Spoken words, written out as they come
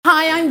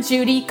Hi, I'm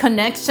Judy,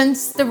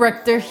 Connections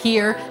Director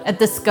here at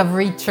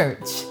Discovery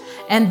Church.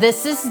 And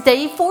this is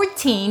day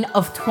 14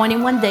 of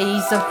 21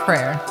 days of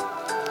prayer.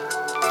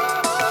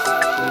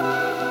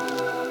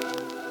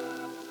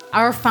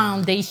 Our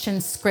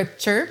foundation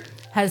scripture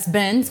has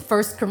been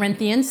 1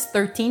 Corinthians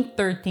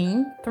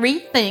 13:13. Three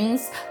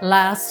things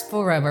last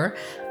forever: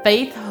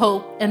 faith,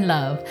 hope, and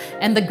love.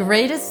 And the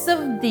greatest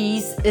of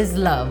these is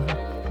love.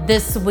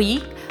 This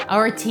week,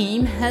 our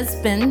team has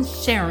been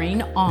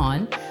sharing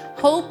on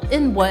hope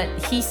in what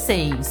He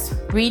saves.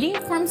 Reading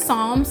from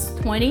Psalms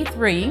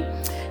 23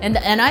 in the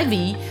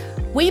NIV,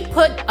 we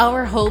put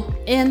our hope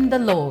in the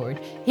Lord.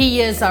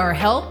 He is our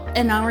help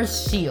and our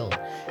shield.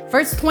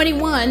 Verse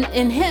 21,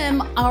 in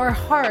Him our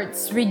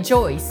hearts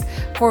rejoice,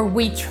 for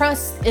we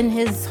trust in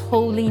His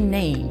holy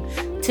name.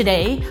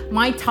 Today,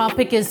 my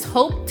topic is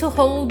hope to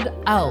hold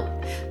out.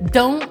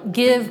 Don't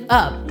give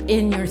up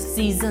in your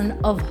season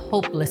of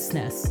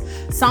hopelessness.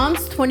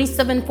 Psalms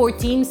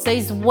 27:14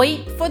 says,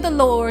 wait for the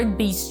Lord,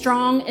 be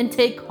strong and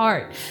take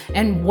heart,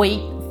 and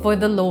wait for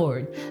the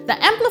Lord.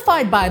 The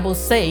Amplified Bible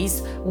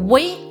says,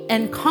 wait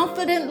and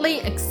confidently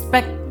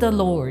expect the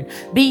Lord.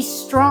 Be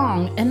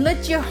strong and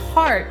let your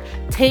heart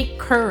take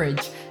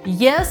courage.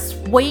 Yes,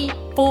 wait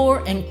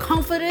for and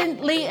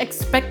confidently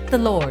expect the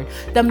Lord.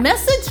 The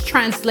Message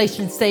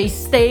translation says,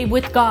 stay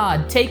with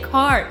God, take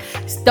heart,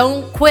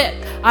 don't quit.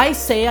 I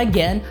say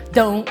again,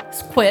 don't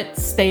quit,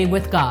 stay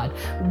with God.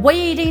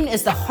 Waiting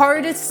is the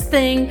hardest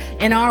thing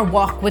in our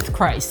walk with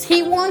Christ.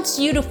 He wants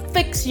you to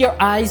fix your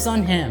eyes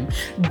on Him.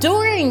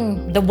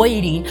 During the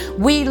waiting,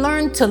 we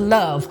learn to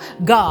love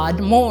God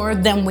more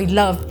than we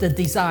love the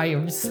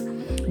desires.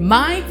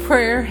 My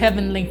prayer,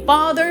 Heavenly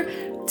Father,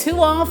 too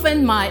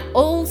often my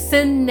old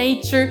sin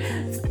nature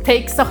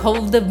takes a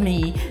hold of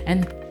me,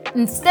 and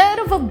instead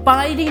of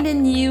abiding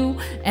in You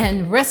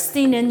and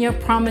resting in Your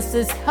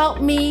promises, help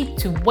me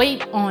to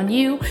wait on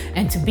You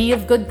and to be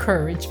of good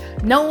courage,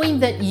 knowing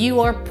that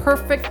You are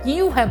perfect,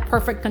 You have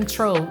perfect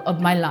control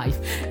of my life,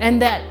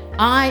 and that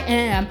I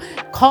am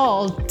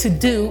called to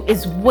do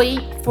is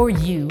wait for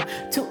You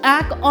to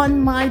act on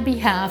my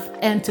behalf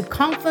and to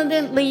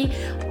confidently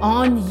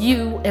on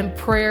You in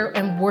prayer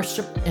and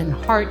worship in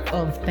heart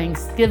of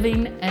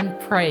thanksgiving and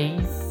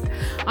praise.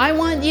 I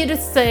want you to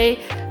say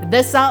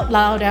this out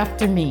loud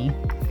after me.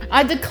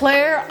 I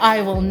declare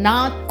I will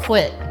not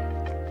quit.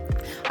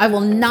 I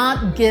will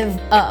not give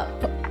up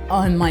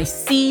on my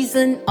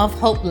season of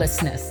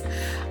hopelessness.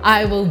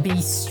 I will be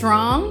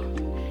strong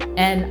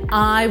and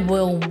I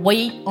will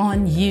wait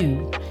on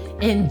You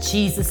in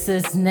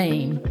Jesus'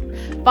 name.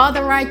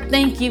 Father, I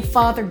thank You,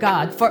 Father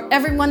God, for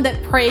everyone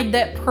that prayed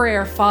that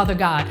prayer, Father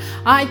God.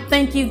 I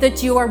thank You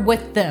that You are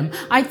with them.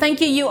 I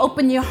thank You, You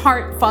open your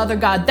heart, Father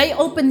God. They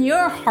open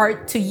your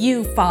heart to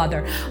You,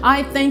 Father.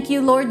 I thank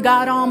You, Lord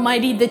God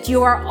Almighty, that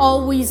You are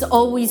always,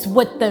 always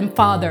with them,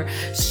 Father.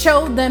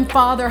 Show them,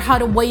 Father, how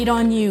to wait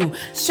on You.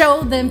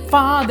 Show them,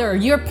 Father,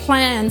 Your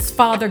plans,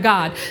 Father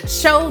God.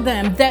 Show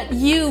them that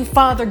You,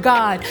 Father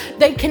God,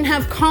 they can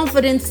have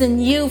confidence in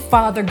You,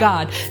 Father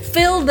God.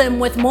 Fill them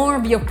with more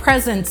of Your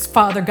presence,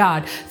 Father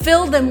God.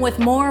 Fill them with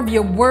more of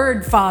Your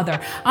word,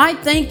 Father. I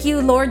thank You,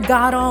 Lord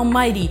God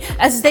Almighty,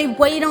 as they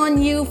wait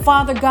on You,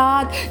 Father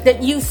God,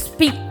 that You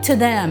speak to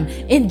them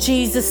in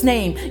Jesus'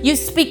 name. You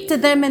speak to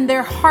them in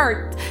their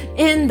heart,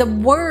 in the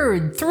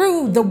word,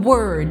 through the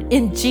word,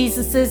 in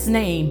Jesus'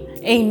 name.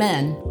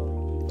 Amen.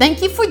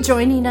 Thank you for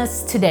joining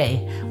us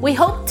today. We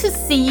hope to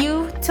see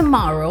you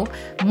tomorrow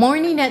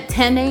morning at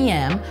 10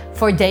 a.m.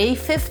 for day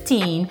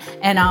 15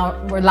 and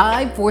our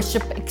live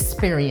worship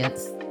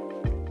experience.